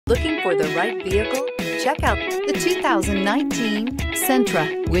Looking for the right vehicle? Check out the 2019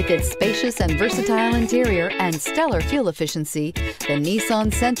 Sentra. With its spacious and versatile interior and stellar fuel efficiency, the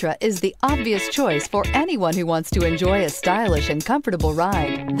Nissan Sentra is the obvious choice for anyone who wants to enjoy a stylish and comfortable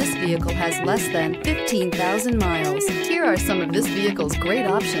ride. This vehicle has less than 15,000 miles. Here are some of this vehicle's great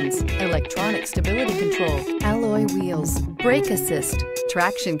options: electronic stability control, alloy wheels, brake assist,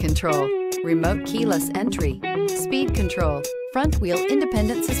 traction control, remote keyless entry, speed control, front wheel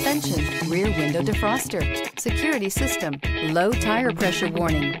independent suspension, rear window defroster, security system, low tire pressure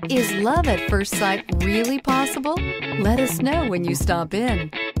warning. Is love at first sight really possible? Let us know when you stop in.